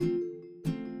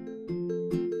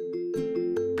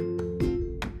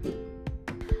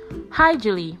Hi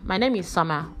Julie, my name is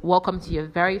Summer. Welcome to your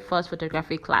very first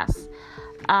photography class.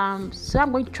 So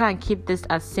I'm going to try and keep this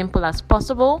as simple as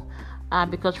possible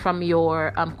because from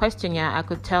your questionnaire, I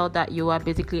could tell that you are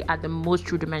basically at the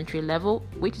most rudimentary level,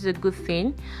 which is a good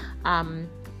thing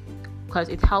because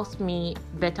it helps me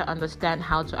better understand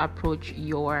how to approach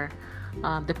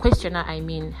the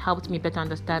questionnaire. Helped me better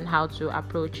understand how to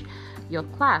approach your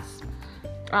class.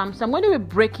 So I'm going to be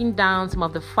breaking down some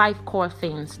of the 5 core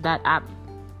things that are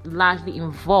largely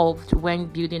involved when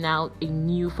building out a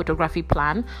new photography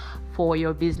plan for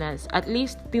your business. At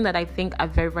least things that I think are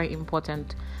very, very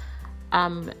important.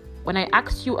 When I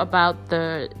asked you about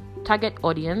the target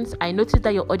audience, I noticed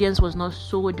that your audience was not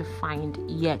so defined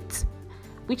yet,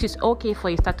 which is okay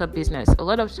for a startup business. A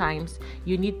lot of times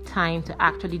you need time to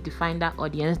actually define that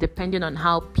audience depending on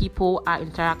how people are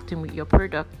interacting with your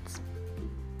products.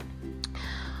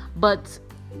 But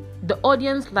the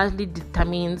audience largely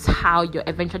determines how you're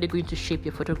eventually going to shape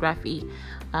your photography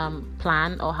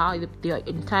plan, or how the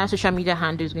entire social media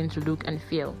handle is going to look and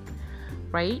feel,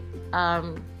 right?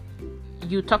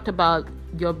 You talked about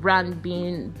your brand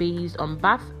being based on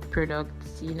bath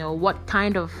products. What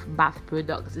kind of bath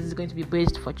products? Is it going to be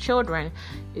based for children?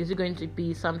 Is it going to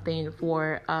be something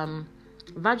for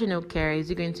vaginal care?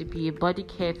 Is it going to be a body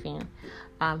care thing?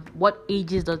 What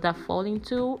ages does that fall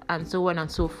into, and so on and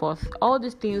so forth. All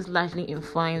these things largely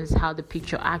influence how the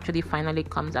picture actually finally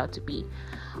comes out to be.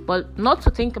 But not to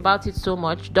think about it so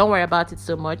much. Don't worry about it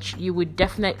so much. You would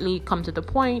definitely come to the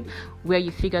point where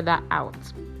you figure that out.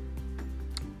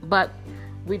 But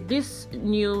with these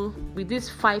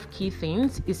 5 key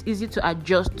things, it's easy to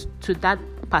adjust to that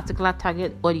particular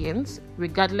target audience,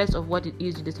 regardless of what it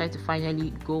is you decide to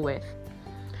finally go with.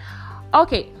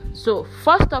 Okay, so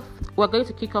first off, we're going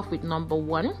to kick off with number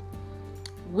 1,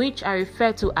 which I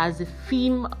refer to as the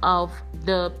theme of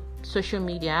the social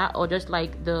media, or just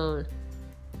like the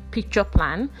picture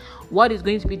plan. What is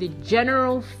going to be the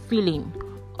general feeling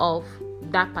of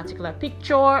that particular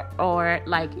picture, or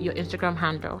like your Instagram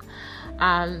handle?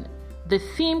 And the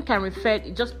theme can refer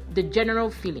to just the general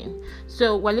feeling.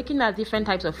 So we're looking at different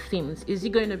types of themes. Is it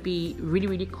going to be really,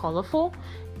 really colorful?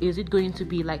 Is it going to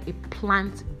be like a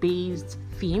plant-based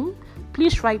theme?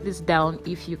 Please write this down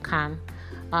if you can.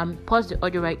 Pause the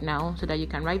audio right now so that you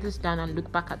can write this down and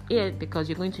look back at it, because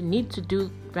you're going to need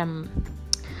to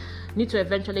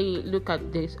eventually look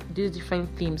at these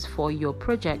different themes for your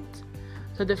project.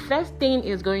 So the first thing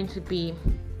is going to be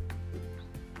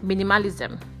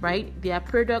minimalism, right? There are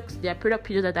product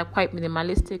pictures that are quite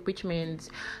minimalistic, which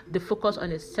means they focus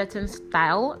on a certain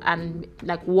style and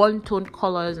like one-tone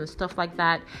colors and stuff like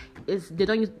that.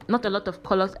 Not a lot of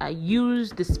colors are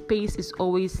used. The space is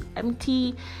always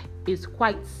empty. It's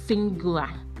quite singular.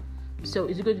 So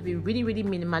it's going to be really, really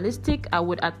minimalistic. I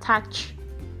would attach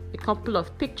a couple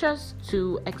of pictures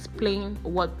to explain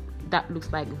what that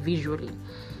looks like visually.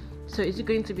 So is it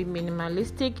going to be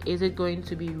minimalistic? Is it going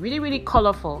to be really, really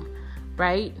colorful,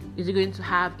 right? Is it going to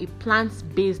have a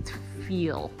plant-based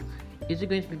feel? Is it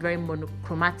going to be very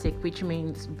monochromatic, which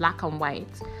means black and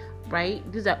white, right?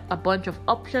 These are a bunch of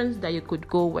options that you could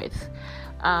go with.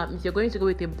 If you're going to go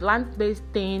with a plant-based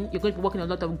thing, you're going to be working a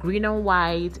lot of green and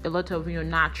white, a lot of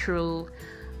natural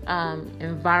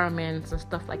environments and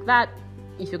stuff like that.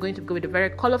 If you're going to go with a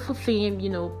very colorful theme,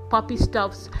 poppy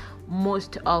stuffs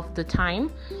most of the time.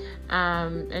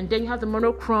 And then you have the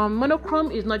monochrome.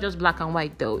 Monochrome is not just black and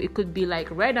white though. It could be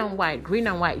like red and white, green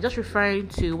and white, just referring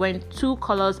to when 2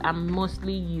 colors are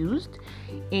mostly used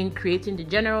in creating the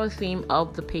general theme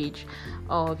of the page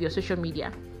of your social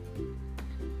media,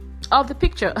 of the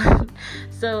picture.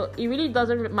 So it really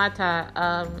doesn't matter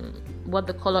what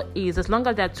the color is. As long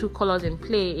as there are 2 colors in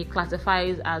play, it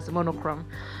classifies as monochrome.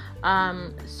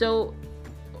 So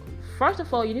first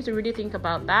of all, you need to really think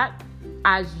about that.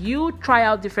 As you try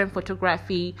out different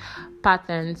photography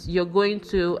patterns, you're going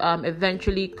to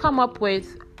eventually come up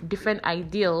with different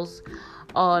ideals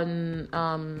on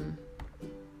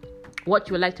what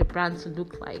you would like your brand to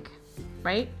look like,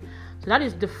 right? So that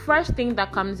is the first thing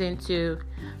that comes into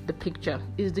the picture,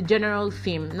 is the general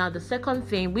theme. Now, the second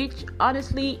thing, which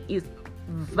honestly is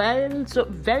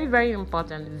very, very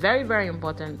important, very, very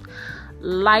important,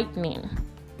 lightning,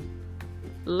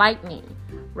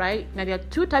 right? Now, there are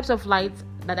 2 types of lights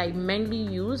that I mainly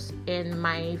use in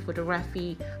my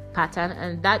photography pattern,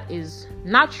 and that is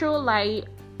natural light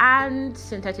and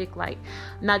synthetic light.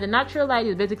 Now, the natural light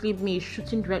is basically me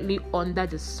shooting directly under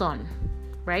the sun,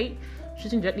 right?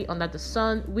 Shooting directly under the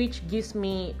sun, which gives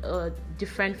me a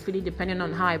different feeling depending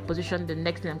on how I position the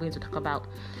next thing I'm going to talk about.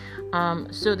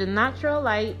 So the natural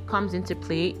light comes into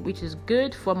play, which is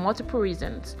good for multiple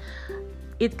reasons.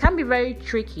 It can be very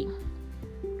tricky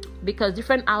because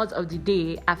different hours of the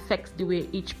day affects the way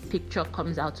each picture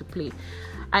comes out to play.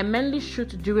 I mainly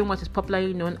shoot during what is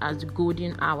popularly known as the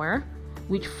golden hour,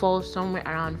 which falls somewhere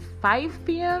around 5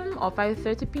 p.m. or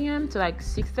 5:30 p.m. to like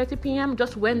 6:30 p.m.,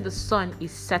 just when the sun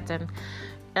is setting.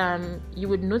 You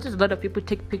would notice a lot of people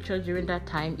take pictures during that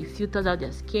time. It filters out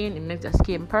their skin, it makes their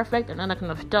skin perfect, and all that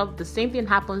kind of stuff. The same thing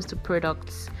happens to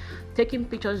products. Taking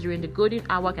pictures during the golden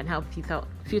hour can help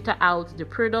filter out the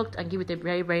product and give it a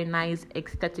very, very nice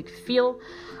aesthetic feel.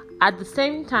 At the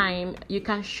same time, you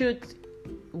can shoot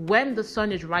when the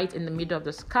sun is right in the middle of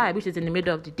the sky, which is in the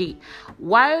middle of the day.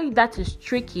 Why that is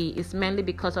tricky is mainly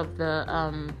because of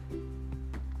the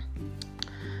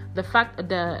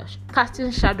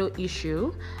casting shadow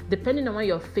issue. Depending on where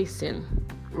you're facing,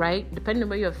 right? Depending on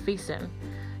where you're facing,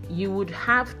 you would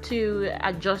have to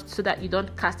adjust so that you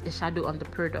don't cast a shadow on the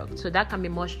product. So that can be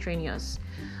more strenuous.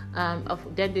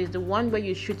 Then there's the one where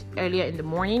you shoot earlier in the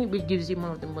morning, which gives you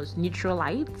one of the most neutral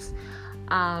lights.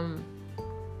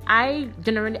 I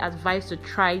generally advise to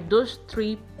try those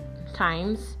 3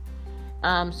 times,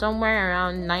 somewhere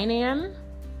around 9 a.m.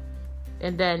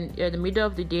 and then in the middle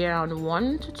of the day around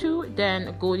 1 to 2,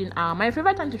 then golden hour. My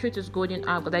favorite time to shoot is golden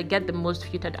hour because I get the most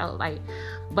filtered out light,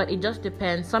 but it just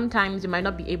depends. Sometimes you might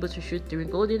not be able to shoot during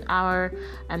golden hour,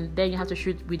 and then you have to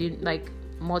shoot within like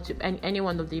any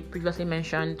one of the previously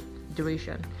mentioned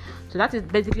duration. So that is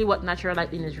basically what natural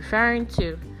lighting is referring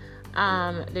to.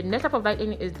 The next type of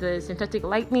lighting is the synthetic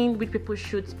lighting, which people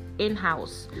shoot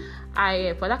in-house.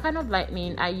 For that kind of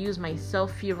lighting, I use my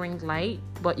selfie ring light,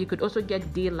 but you could also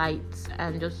get daylights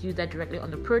and just use that directly on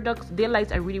the products.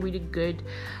 Daylights are really, really good.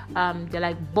 They're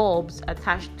like bulbs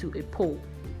attached to a pole.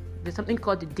 There's something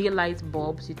called the daylight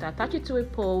bulbs. You attach it to a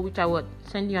pole, which I would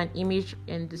send you an image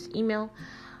in this email.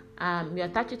 You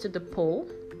attach it to the pole,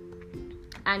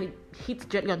 and it hits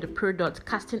directly on the product,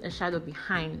 casting a shadow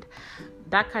behind.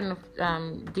 That kind of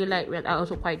daylight are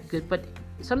also quite good, but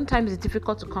sometimes it's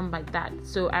difficult to come by that.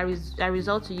 So I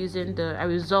resolve to using the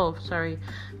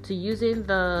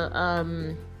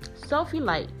selfie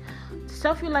light.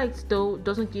 Selfie lights though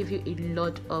doesn't give you a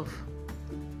lot of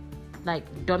like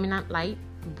dominant light,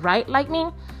 bright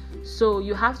lightning. So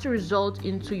you have to resort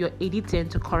into your editing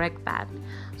to correct that.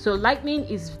 So lightning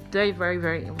is very, very,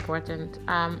 very important.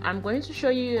 I'm going to show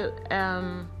you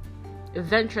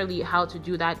eventually how to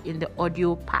do that in the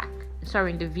audio pack.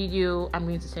 In the video I'm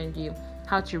going to send you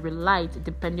how to relight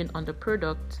depending on the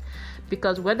product,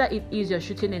 because whether it is you're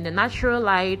shooting in the natural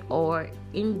light or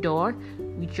indoor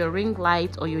with your ring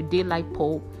light or your daylight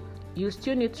pole, you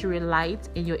still need to relight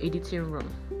in your editing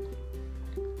room.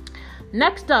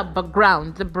 Next up,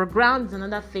 background. The background is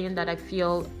another thing that I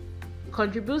feel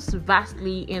contributes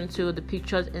vastly into the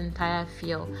picture's entire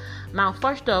feel. Now,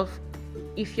 first off,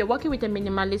 if you're working with a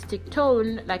minimalistic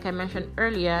tone, like I mentioned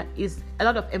earlier, is a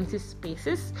lot of empty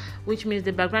spaces, which means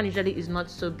the background usually is not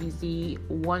so busy,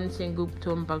 one single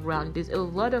tone background. There's a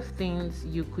lot of things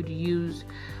you could use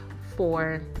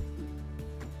for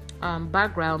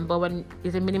background, but when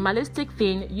it's a minimalistic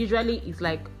thing, usually it's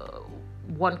like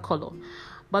one color.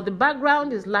 But the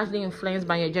background is largely influenced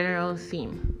by your general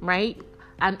theme, right?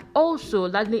 And also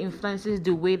largely influences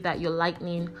the way that your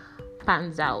lighting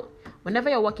pans out. Whenever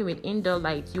you're working with indoor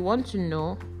lights, you want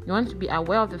to be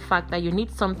aware of the fact that you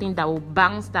need something that will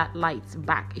bounce that light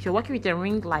back. If you're working with a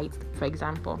ring light, for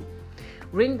example,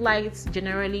 ring lights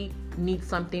generally need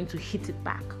something to hit it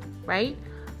back, right?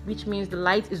 Which means the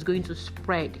light is going to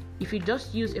spread. If you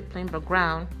just use a plain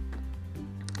background,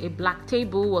 a black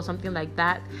table or something like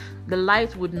that, the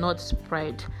light would not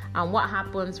spread. And what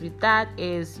happens with that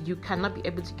is you cannot be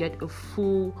able to get a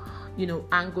full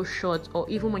angle shot, or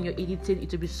even when you're editing,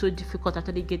 it will be so difficult to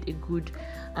actually get a good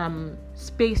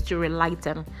space to relight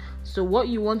them. So what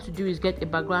you want to do is get a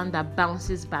background that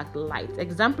bounces back the light.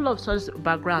 Example of such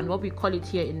background, what we call it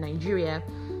here in Nigeria,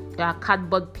 are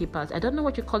cardboard papers. I don't know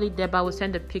what you call it there, but I will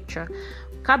send a picture.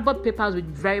 Cardboard papers with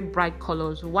very bright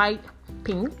colors, white,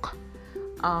 pink,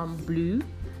 blue.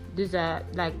 These are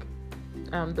like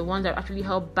the ones that actually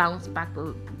help bounce back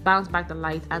the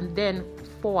light. And then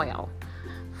foil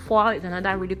is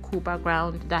another really cool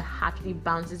background that actually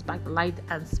bounces back the light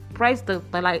and spreads the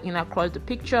light across the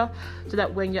picture, so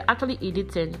that when you're actually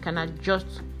editing, you can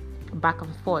adjust back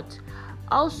and forth.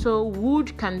 Also,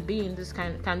 wood can be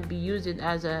used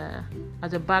as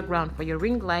a background for your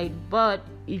ring light, but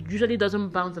it usually doesn't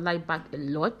bounce the light back a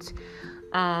lot,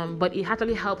 but it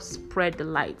actually helps spread the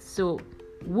light. So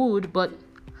wood, but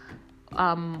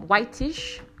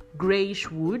whitish, grayish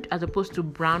wood as opposed to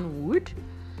brown wood.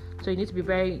 So you need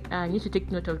to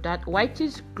take note of that.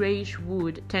 Whitish, grayish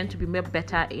wood tend to be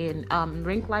better in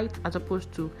ring light as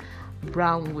opposed to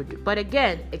brown wood. But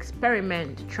again,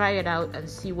 experiment, try it out and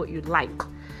see what you like.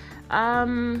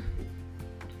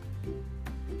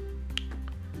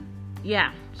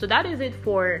 Yeah, so that is it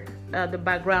for the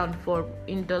background for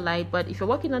indoor light. But if you're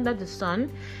working under the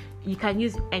sun, you can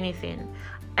use anything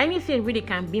really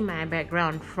can be my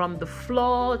background, from the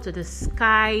floor to the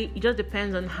sky. It just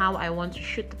depends on how I want to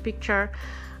shoot the picture.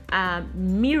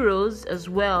 Mirrors as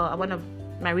well are one of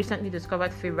my recently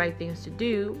discovered favorite things to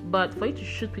do. But for you to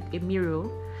shoot with a mirror,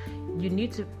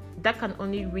 that can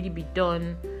only really be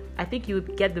done, I think you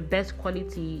would get the best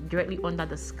quality directly under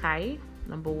the sky,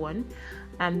 number one.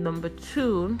 And number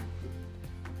two,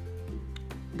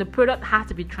 the product has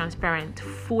to be transparent,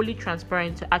 fully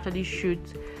transparent, to actually shoot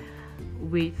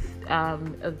with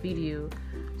a video.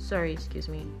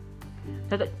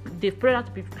 The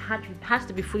product has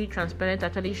to be fully transparent to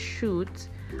actually shoot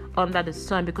under the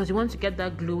sun, because you want to get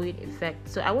that glowing effect.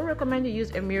 So I would recommend you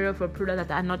use a mirror for products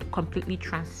that are not completely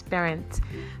transparent.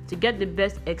 To get the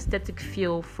best aesthetic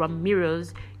feel from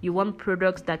mirrors, you want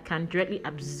products that can directly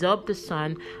absorb the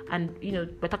sun, and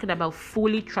we're talking about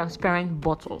fully transparent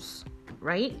bottles,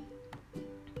 right?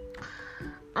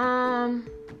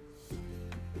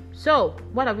 So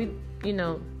what have we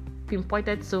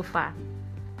pinpointed so far?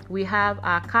 We have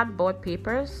our cardboard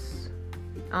papers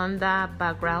on the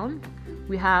background.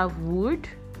 We have wood,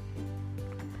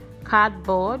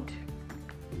 cardboard,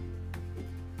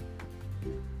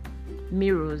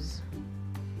 mirrors,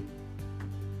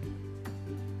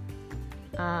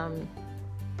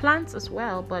 plants as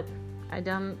well, but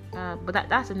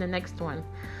that's in the next one.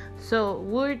 So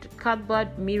wood,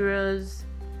 cardboard, mirrors,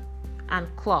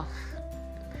 and cloth.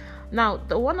 Now,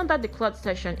 the one under the cloth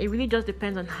section, it really just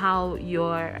depends on how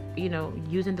you're,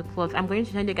 using the cloth. I'm going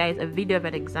to send you guys a video of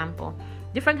an example.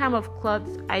 Different kind of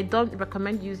cloths. I don't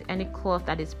recommend use any cloth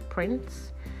that is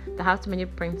prints, that has too many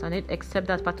prints on it, except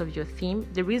that's part of your theme.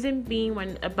 The reason being,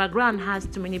 when a background has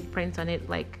too many prints on it,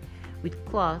 like with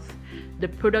cloth, the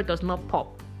product does not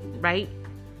pop, right?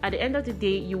 At the end of the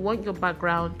day, you want your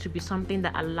background to be something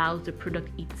that allows the product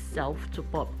itself to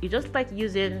pop. It's just like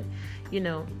using, you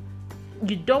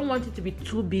don't want it to be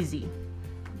too busy,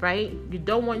 right? You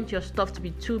don't want your stuff to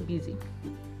be too busy.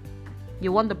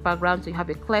 You want the background to have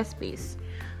a clear space,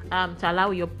 to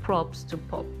allow your props to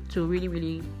pop, to really,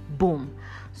 really boom.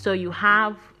 So you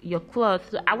have your cloth.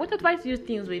 So I would advise you use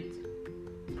things with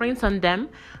prints on them.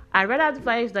 I rather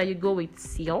advise that you go with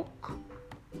silk,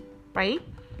 right?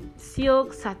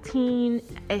 Silk, satin,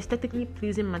 aesthetically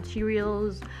pleasing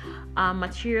materials,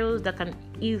 materials that can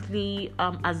easily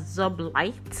absorb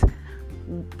light.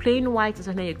 Plain white is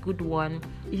certainly a good one.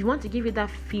 If you want to give it that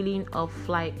feeling of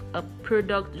like a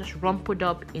product just rumpled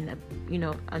up in a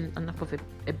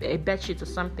bed sheet or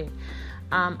something,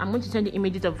 I'm going to send you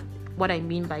images of what I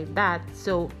mean by that.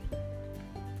 So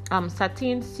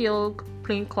satin, silk,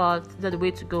 plain cloths, they're the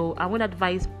way to go. I would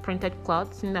advise printed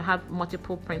cloths, have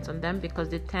multiple prints on them, because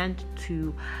they tend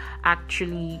to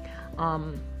actually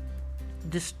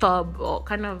disturb or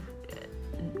kind of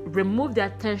remove the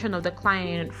attention of the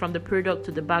client from the product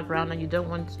to the background, and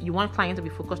you want client to be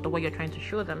focused on what you're trying to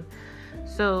show them.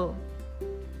 So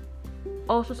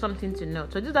also something to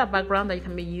note. So this is a background that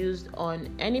can be used on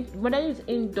whether it's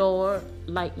indoor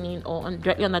lighting or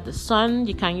directly under the sun.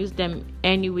 You can use them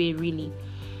anyway, really.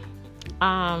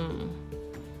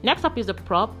 Next up is the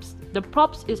props. The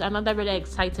props is another really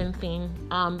exciting thing,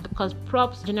 because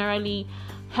props generally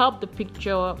help the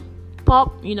picture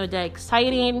pop. They're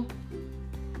exciting,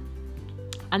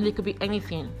 and they could be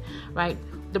anything, right?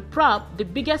 The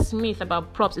biggest myth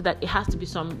about props is that it has to be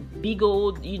some big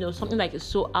old, something like it's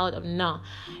so out of now.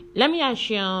 Let me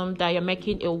assume that you're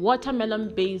making a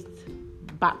watermelon-based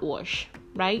backwash,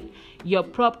 right? Your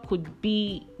prop could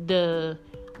be the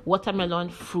watermelon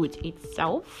fruit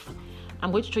itself.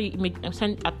 I'm going to show you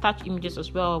attach images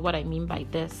as well of what I mean by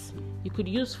this. You could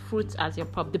use fruits as your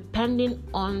prop depending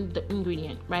on the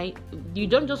ingredient, right? You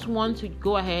don't just want to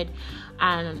go ahead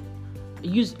and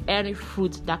use any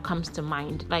fruit that comes to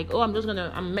mind, like,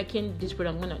 I'm making this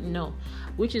product, no.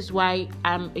 Which is why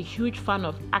I'm a huge fan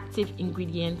of active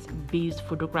ingredients based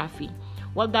photography.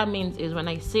 What that means is, when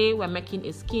I say we're making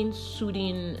a skin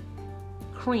soothing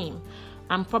cream,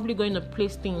 I'm probably going to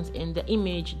place things in the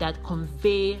image that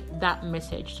convey that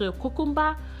message. So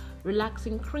cucumber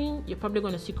relaxing cream, you're probably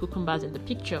going to see cucumbers in the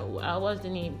picture. What's the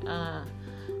name?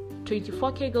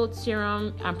 24K gold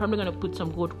serum. I'm probably going to put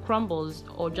some gold crumbles,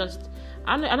 or just,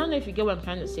 I don't know if you get what I'm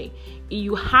trying to say.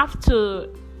 You have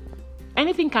to,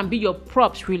 anything can be your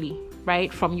props, really,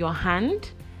 right? From your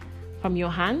hand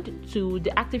to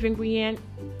the active ingredient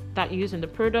that you use in the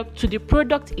product, to the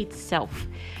product itself.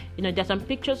 There's some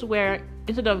pictures where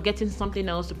instead of getting something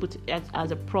else to put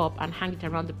as a prop and hang it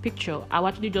around the picture, I'll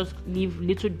actually just leave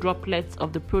little droplets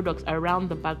of the products around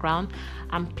the background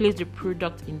and place the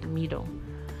product in the middle.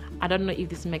 I don't know if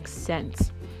this makes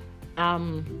sense.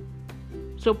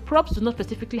 So props do not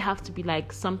specifically have to be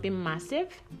like something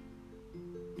massive.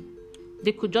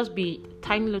 They could just be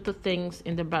tiny little things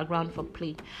in the background for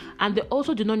play. And they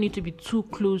also do not need to be too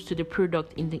close to the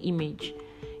product in the image.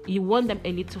 You want them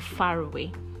a little far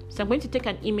away. So I'm going to take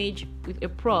an image with a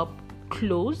prop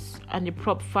close and the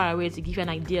prop far away to give you an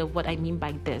idea of what I mean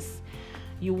by this.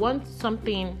 You want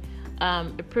something,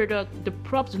 a product, the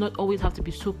props do not always have to be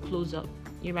so close up,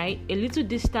 right? A little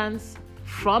distance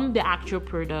from the actual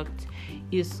product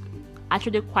is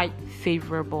actually quite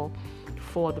favorable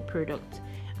for the product.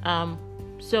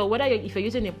 So if you're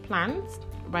using a plant,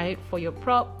 right, for your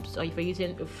props, or if you're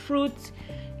using a fruit,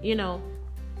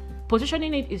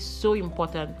 positioning it is so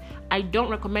important. I don't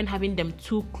recommend having them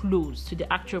too close to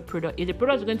the actual product. If the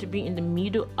product is going to be in the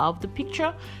middle of the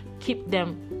picture, keep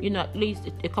them, at least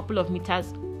a couple of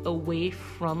meters away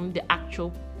from the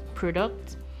actual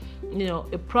product.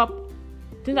 A prop,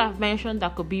 things I've mentioned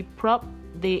that could be prop,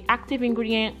 the active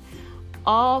ingredient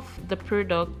of the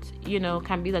product,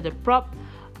 can be that the prop.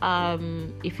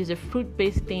 If it's a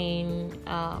fruit-based thing,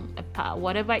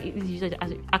 whatever it is used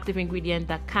as an active ingredient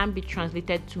that can be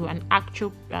translated to an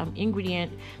actual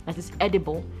ingredient that is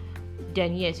edible,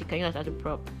 then yes, you can use it as a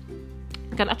prop.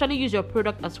 You can actually use your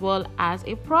product as well as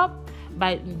a prop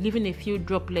by leaving a few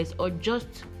droplets or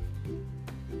just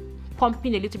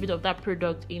pumping a little bit of that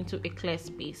product into a clear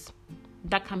space.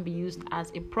 That can be used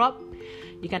as a prop.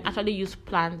 You can actually use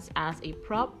plants as a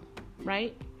prop,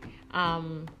 right?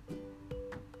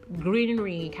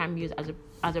 Greenery can be used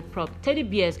as a prop. Teddy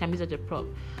bears can be used as a prop,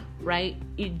 right?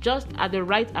 It just at the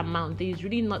right amount. There is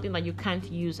really nothing that you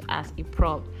can't use as a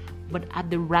prop, but at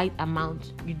the right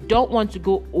amount. You don't want to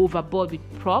go overboard with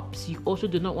props. You also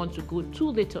do not want to go too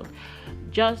little.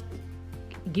 Just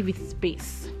give it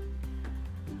space.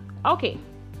 Okay.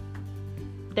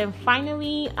 Then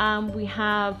finally, we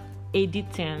have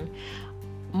editing.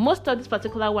 Most of this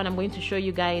particular one I'm going to show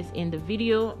you guys in the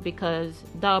video because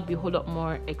that will be a whole lot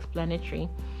more explanatory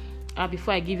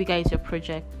before I give you guys your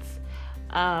projects.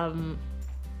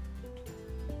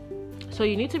 So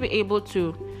you need to be able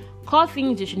to call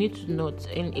things that you need to note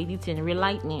in editing.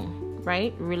 Relighting,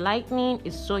 right? Relighting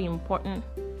is so important.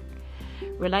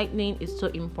 Relighting is so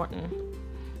important.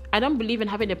 I don't believe in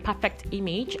having a perfect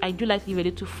image. I do like to leave a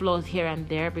little flaws here and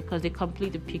there because they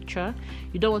complete the picture.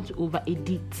 You don't want to over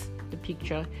edit the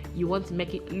picture. You want to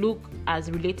make it look as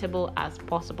relatable as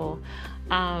possible.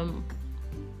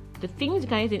 The things you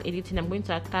can use in editing, I'm going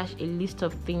to attach a list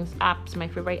of things, apps, my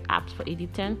favorite apps for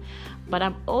editing, but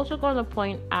I'm also going to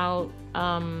point out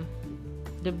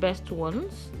the best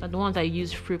ones, the ones I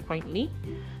use frequently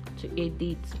to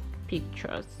edit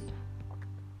pictures.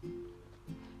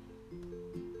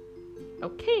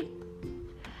 Okay,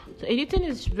 so editing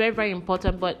is very, very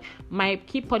important, but my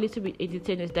key policy with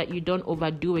editing is that you don't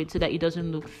overdo it so that it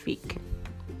doesn't look fake,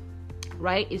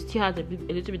 right? It still has a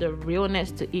little bit of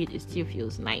realness to it. It still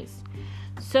feels nice.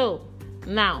 So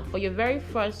now for your very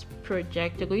first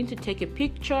project, you're going to take a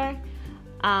picture,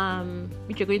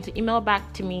 which you're going to email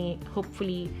back to me,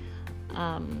 hopefully.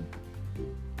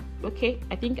 Okay,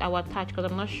 I think I will attach, because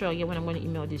I'm not sure yet when I'm going to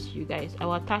email this to you guys. I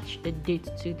will attach the date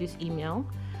to this email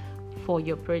for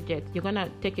your project. You're gonna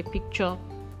take a picture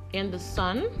in the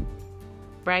sun,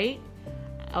 right,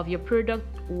 of your product,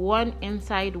 one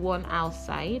inside, one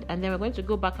outside, and then we're going to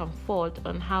go back and forth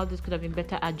on how this could have been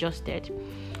better adjusted.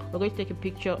 We're going to take a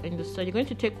picture in the sun. You're going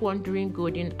to take one during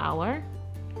golden hour,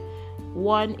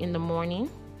 one in the morning,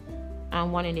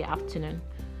 and one in the afternoon.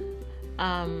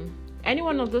 Any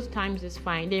one of those times is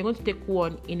fine. Then you're going to take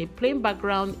one in a plain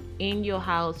background in your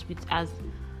house with as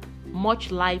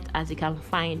much light as you can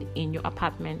find in your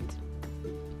apartment.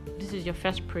 This is your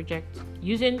first project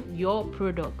using your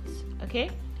products. Okay,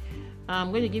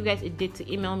 I'm going to give you guys a date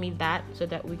to email me that so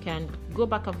that we can go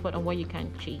back and forth on what you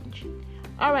can change.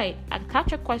 All right,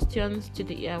 attach your questions to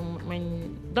the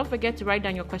don't forget to write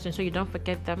down your questions so you don't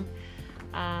forget them.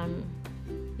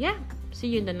 Yeah, see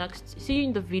you in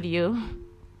the video.